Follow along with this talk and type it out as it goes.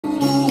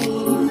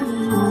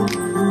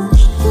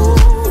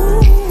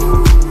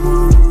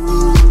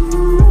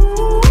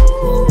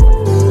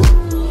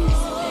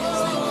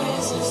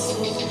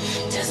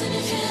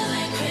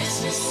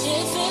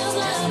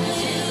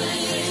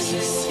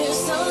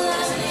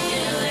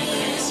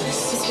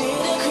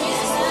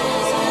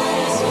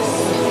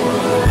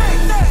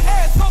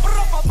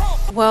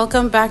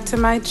welcome back to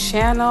my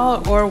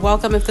channel, or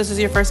welcome if this is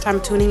your first time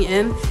tuning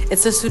in.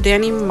 It's the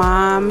Sudani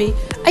mommy,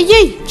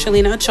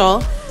 Chellina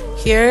Achol.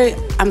 Here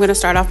I'm going to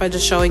start off by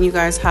just showing you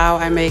guys how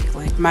I make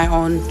like my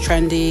own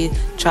trendy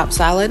chopped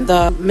salad.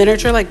 The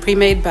miniature like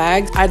pre-made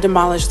bags, I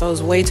demolished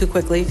those way too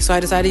quickly, so I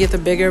decided to get the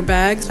bigger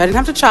bags. So I didn't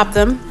have to chop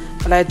them,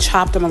 but I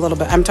chopped them a little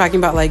bit. I'm talking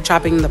about like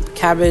chopping the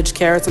cabbage,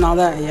 carrots, and all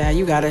that. Yeah,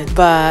 you got it.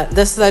 But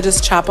this is, I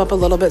just chop up a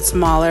little bit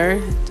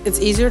smaller. It's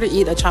easier to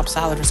eat a chopped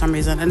salad for some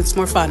reason, and it's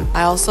more fun.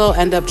 I also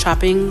end up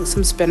chopping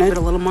some spinach with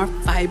a little more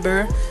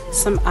fiber,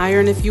 some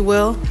iron, if you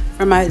will,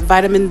 for my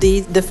vitamin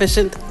D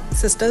deficient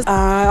sisters.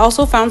 I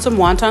also found some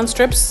wonton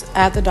strips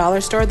at the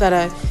dollar store that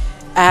I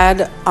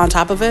add on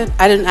top of it.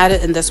 I didn't add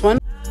it in this one.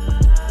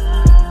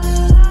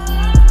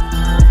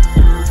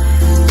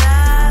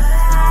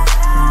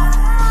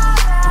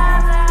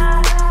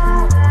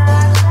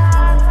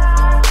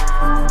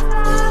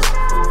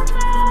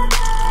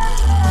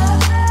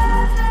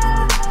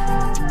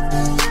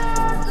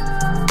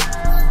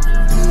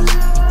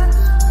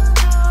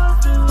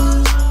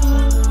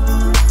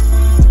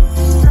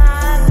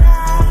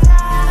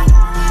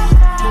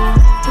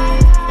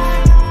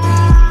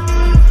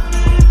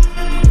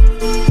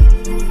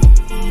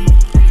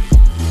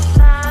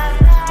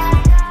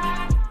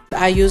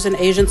 I use an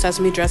Asian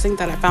sesame dressing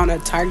that I found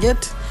at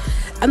Target,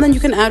 and then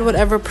you can add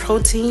whatever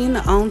protein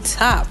on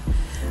top.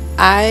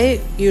 I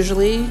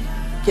usually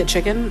get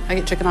chicken. I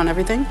get chicken on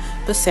everything,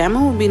 but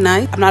salmon would be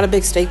nice. I'm not a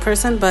big steak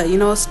person, but you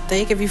know, a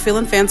steak if you're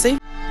feeling fancy.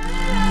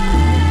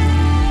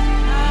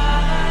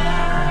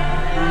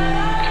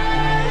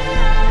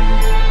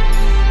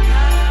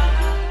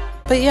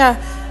 But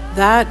yeah,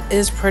 that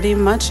is pretty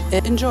much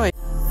it. Enjoy.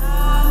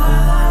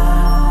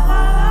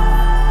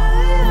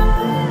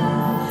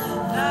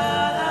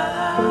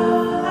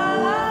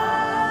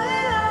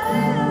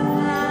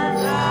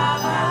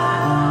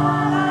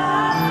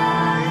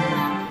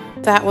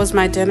 That was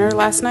my dinner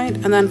last night,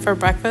 and then for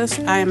breakfast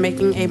I am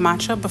making a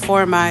matcha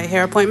before my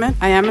hair appointment.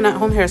 I am an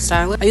at-home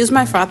hairstylist. I use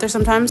my frother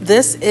sometimes.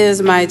 This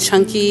is my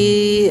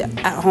chunky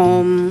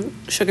at-home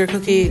sugar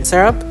cookie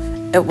syrup.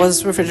 It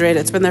was refrigerated.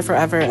 It's been there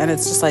forever, and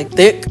it's just like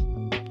thick.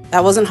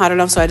 That wasn't hot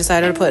enough, so I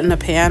decided to put it in a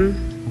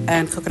pan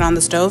and cook it on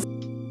the stove.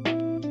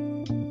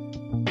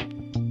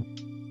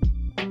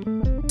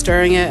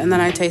 Stirring it, and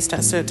then I taste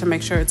test it to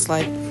make sure it's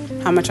like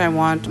how much I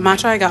want.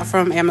 Matcha I got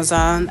from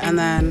Amazon, and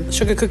then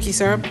sugar cookie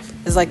syrup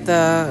is like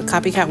the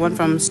copycat one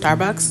from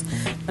Starbucks,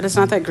 but it's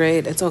not that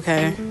great. It's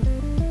okay.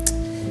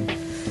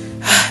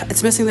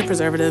 It's missing the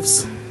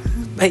preservatives,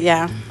 but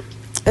yeah,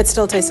 it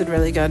still tasted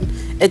really good.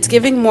 It's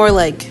giving more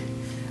like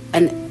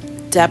an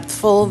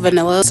depthful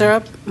vanilla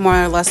syrup,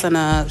 more or less than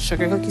a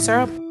sugar cookie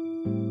syrup.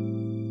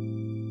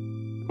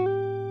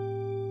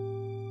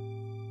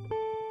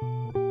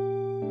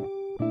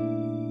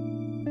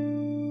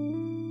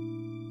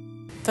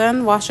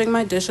 Then washing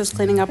my dishes,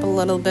 cleaning up a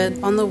little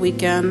bit on the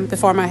weekend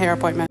before my hair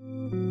appointment.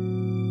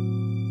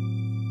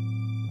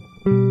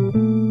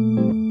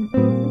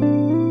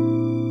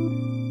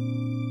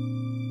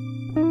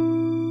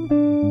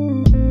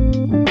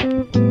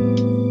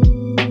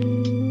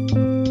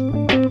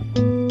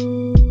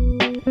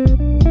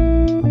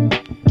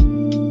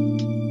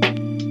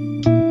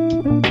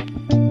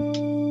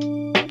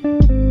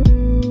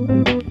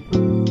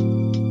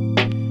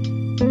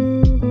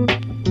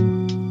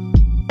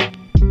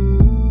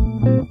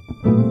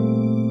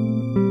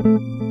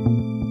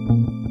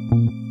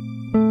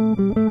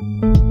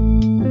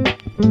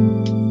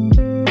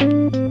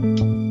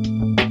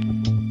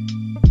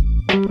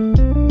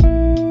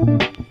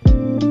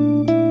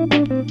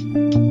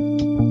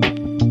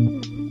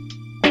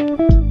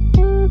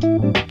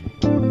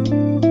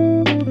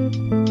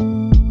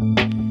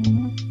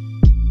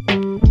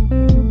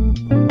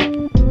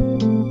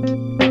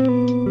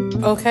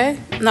 Okay,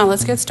 now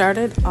let's get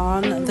started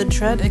on the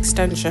dread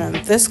extension.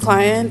 This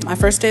client, I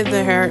first did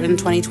their hair in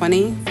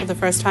 2020 for the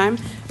first time.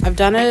 I've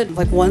done it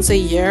like once a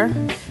year,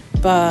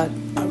 but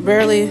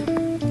rarely.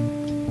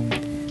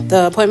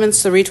 The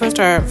appointments to retwist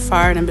are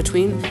far and in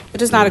between,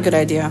 which is not a good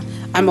idea.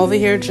 I'm over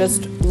here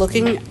just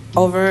looking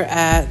over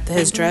at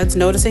his dreads,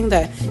 noticing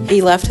that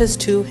he left his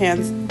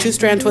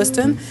two-strand twist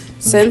in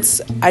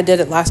since I did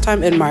it last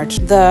time in March.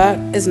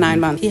 That is 9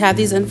 months. He had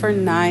these in for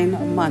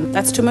 9 months.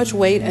 That's too much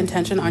weight and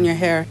tension on your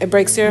hair. It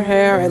breaks your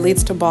hair, it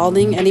leads to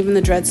balding, and even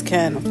the dreads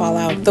can fall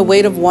out. The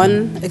weight of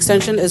one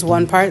extension is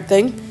one part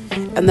thing,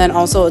 and then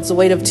also it's the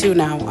weight of two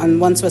now on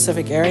one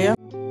specific area.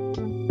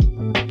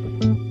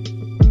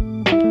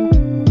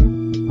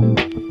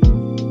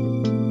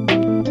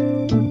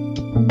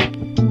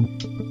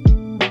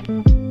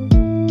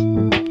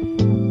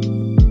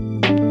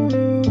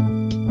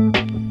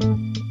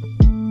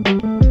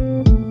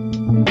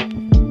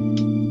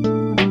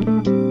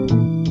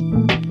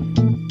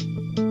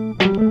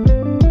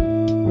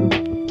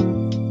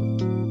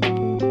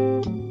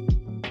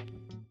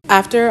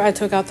 After I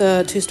took out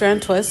the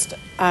two-strand twist,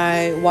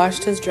 I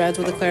washed his dreads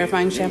with a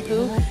clarifying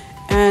shampoo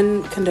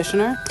and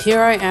conditioner. Here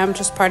I am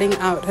just parting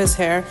out his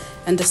hair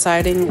and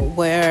deciding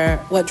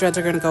what dreads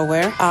are going to go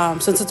where.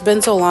 Since it's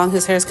been so long,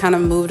 his hair's kind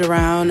of moved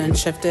around and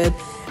shifted,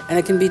 and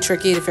it can be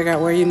tricky to figure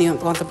out where you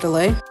want them to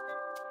lay.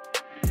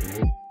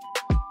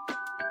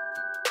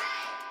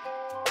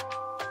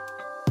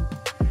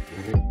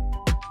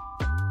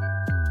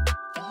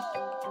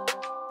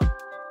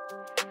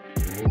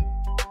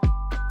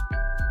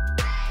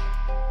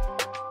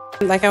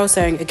 Like I was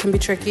saying, it can be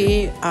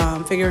tricky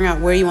figuring out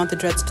where you want the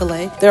dreads to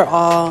lay. They're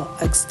all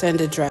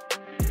extended dreads.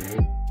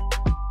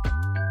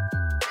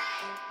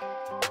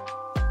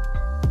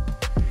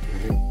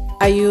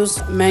 I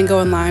use mango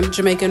and lime,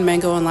 Jamaican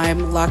mango and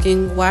lime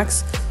locking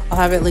wax. I'll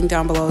have it linked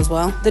down below as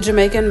well. The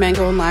Jamaican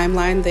mango and lime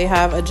line, they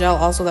have a gel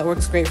also that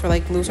works great for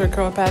like looser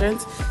curl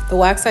patterns. The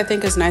wax I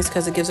think is nice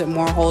because it gives it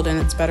more hold and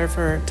it's better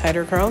for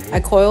tighter curls. I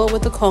coil it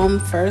with the comb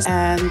first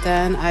and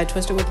then I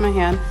twist it with my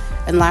hand.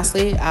 And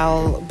lastly,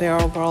 I'll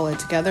barrel roll it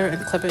together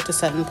and clip it to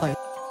set in place.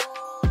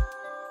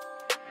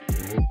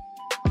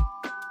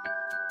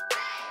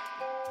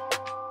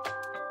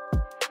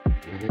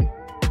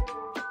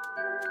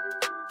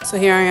 So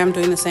here I am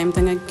doing the same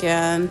thing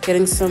again,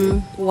 getting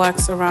some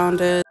wax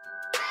around it.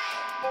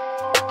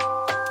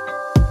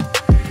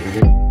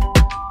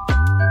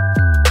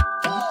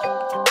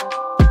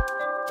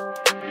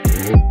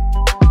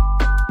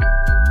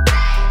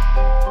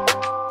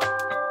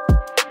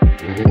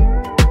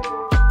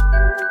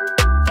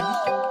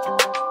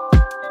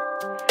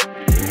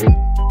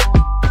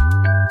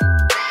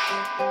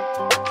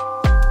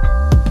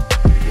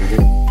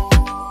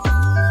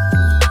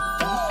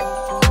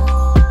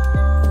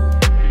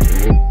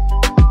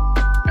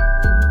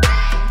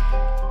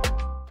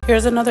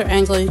 Here's another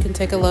angle you can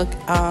take a look.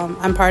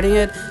 I'm parting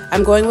it.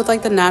 I'm going with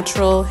like the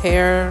natural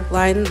hair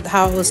line,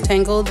 how it was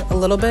tangled a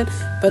little bit,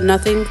 but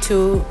nothing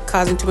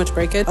causing too much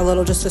breakage. A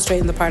little just to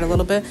straighten the part a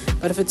little bit.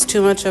 But if it's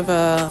too much of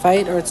a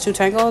fight or it's too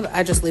tangled,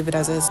 I just leave it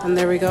as is. And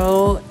there we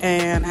go.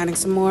 And adding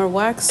some more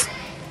wax,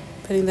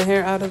 putting the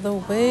hair out of the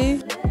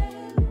way.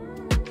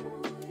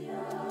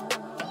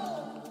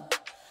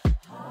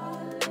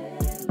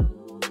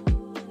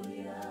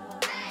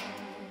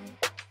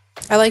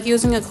 I like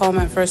using a comb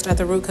at first at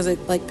the root because it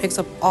like picks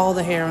up all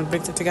the hair and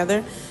brings it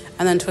together,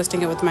 and then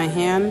twisting it with my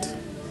hand.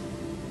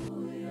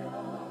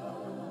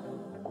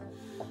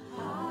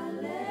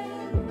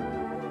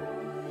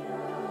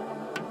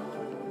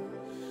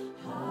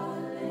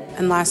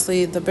 And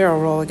lastly, the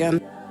barrel roll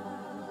again.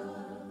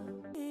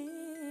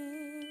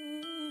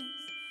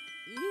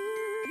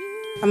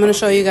 I'm going to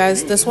show you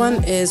guys, this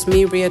one is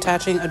me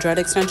reattaching a dread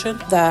extension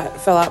that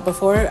fell out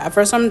before. At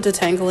first I'm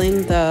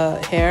detangling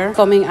the hair,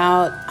 combing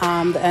out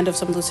the end of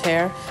some loose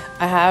hair.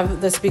 I have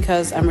this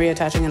because I'm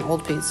reattaching an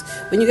old piece.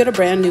 When you get a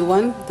brand new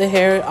one, the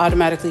hair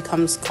automatically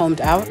comes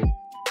combed out.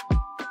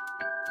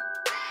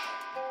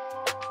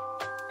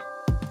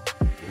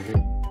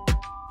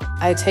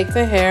 I take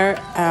the hair,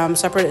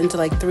 separate it into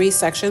like 3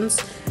 sections.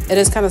 It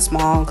is kind of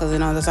small because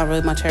there's not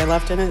really much hair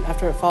left in it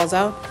after it falls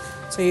out.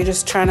 So you're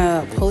just trying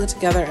to pull it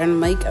together and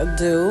make a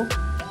do.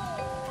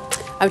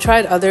 I've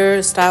tried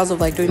other styles of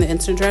like doing the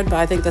instant dread, but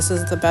I think this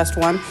is the best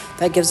one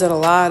that gives it a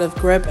lot of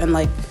grip and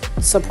like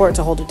support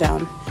to hold it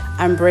down.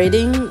 I'm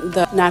braiding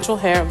the natural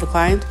hair of the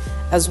client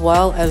as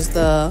well as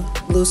the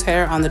loose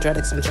hair on the dread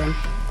extension.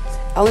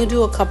 I only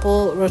do a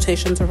couple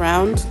rotations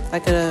around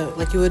like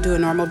you would do a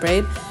normal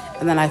braid,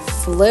 and then I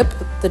flip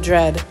the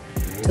dread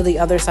to the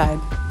other side.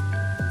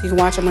 You can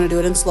watch, I'm going to do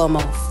it in slow-mo.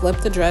 Flip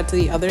the dread to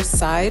the other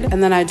side,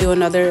 and then I do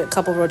another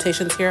couple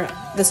rotations here.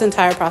 This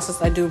entire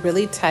process I do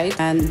really tight,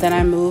 and then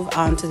I move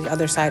on to the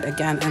other side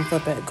again and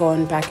flip it,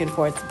 going back and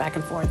forth, back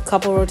and forth.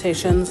 Couple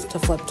rotations to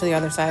flip to the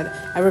other side.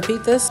 I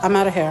repeat this, I'm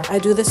out of hair. I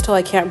do this till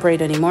I can't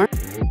braid anymore.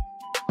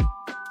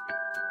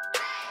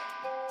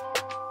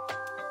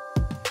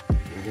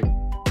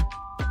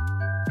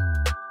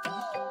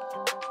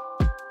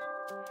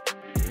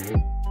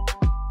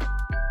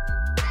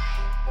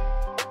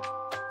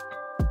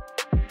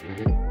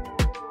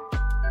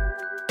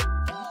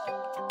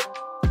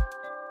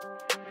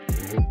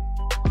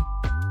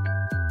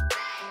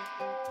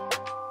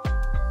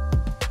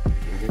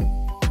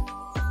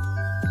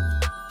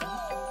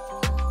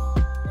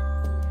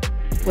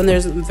 When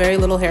there's very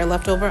little hair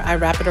left over, I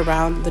wrap it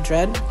around the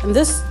dread, and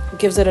this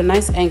gives it a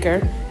nice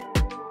anchor.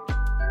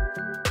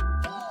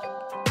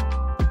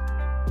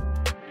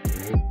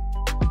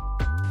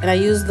 And I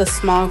use the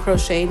small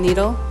crochet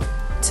needle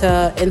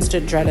to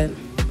instant dread it.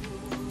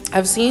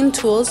 I've seen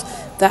tools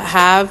that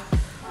have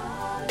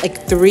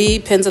like 3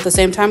 pins at the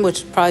same time,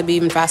 which would probably be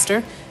even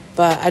faster,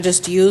 but I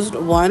just used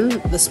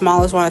one, the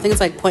smallest one. I think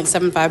it's like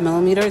 0.75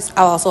 millimeters.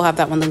 I'll also have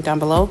that one linked down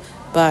below.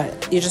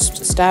 But you're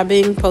just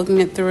stabbing,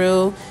 poking it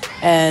through,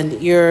 and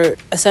you're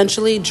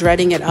essentially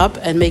dreading it up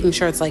and making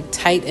sure it's like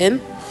tight in.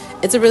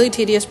 It's a really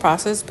tedious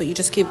process, but you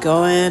just keep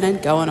going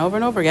and going over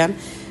and over again.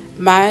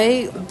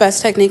 My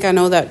best technique I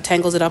know that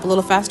tangles it up a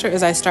little faster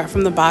is I start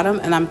from the bottom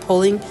and I'm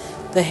pulling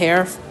the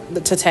hair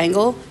to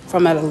tangle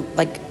from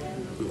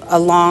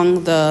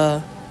along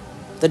the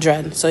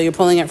dread. So you're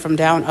pulling it from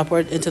down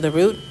upward into the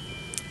root,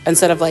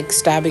 instead of like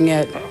stabbing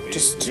it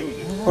just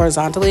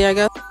horizontally, I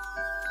guess.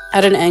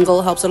 At an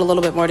angle helps it a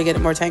little bit more to get it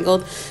more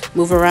tangled.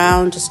 Move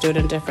around, just do it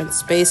in different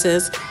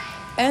spaces,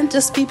 and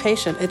just be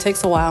patient. It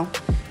takes a while.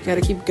 You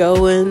gotta keep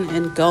going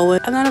and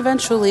going, and then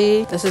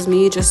eventually, this is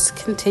me just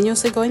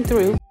continuously going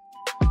through.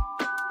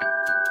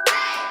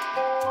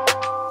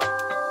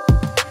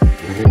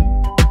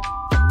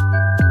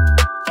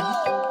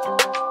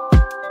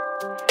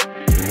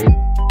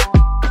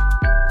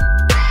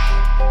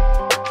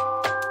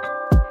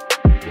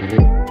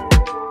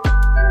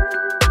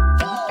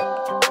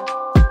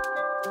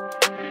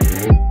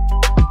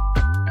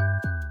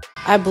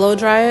 I blow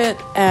dry it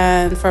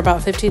and for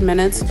about 15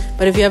 minutes,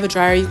 but if you have a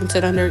dryer you can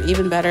sit under,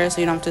 even better, so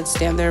you don't have to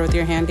stand there with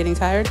your hand getting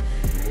tired.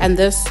 And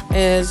this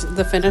is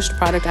the finished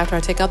product after I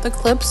take out the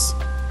clips.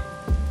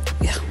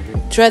 Yeah,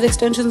 dread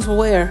extensions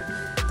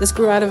wear. This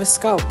grew out of his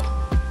scalp.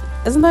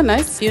 Isn't that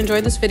nice? If you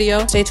enjoyed this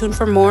video, stay tuned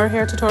for more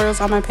hair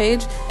tutorials on my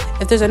page.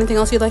 If there's anything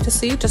else you'd like to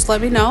see, just let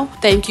me know.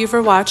 Thank you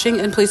for watching,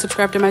 and please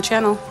subscribe to my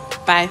channel.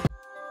 Bye.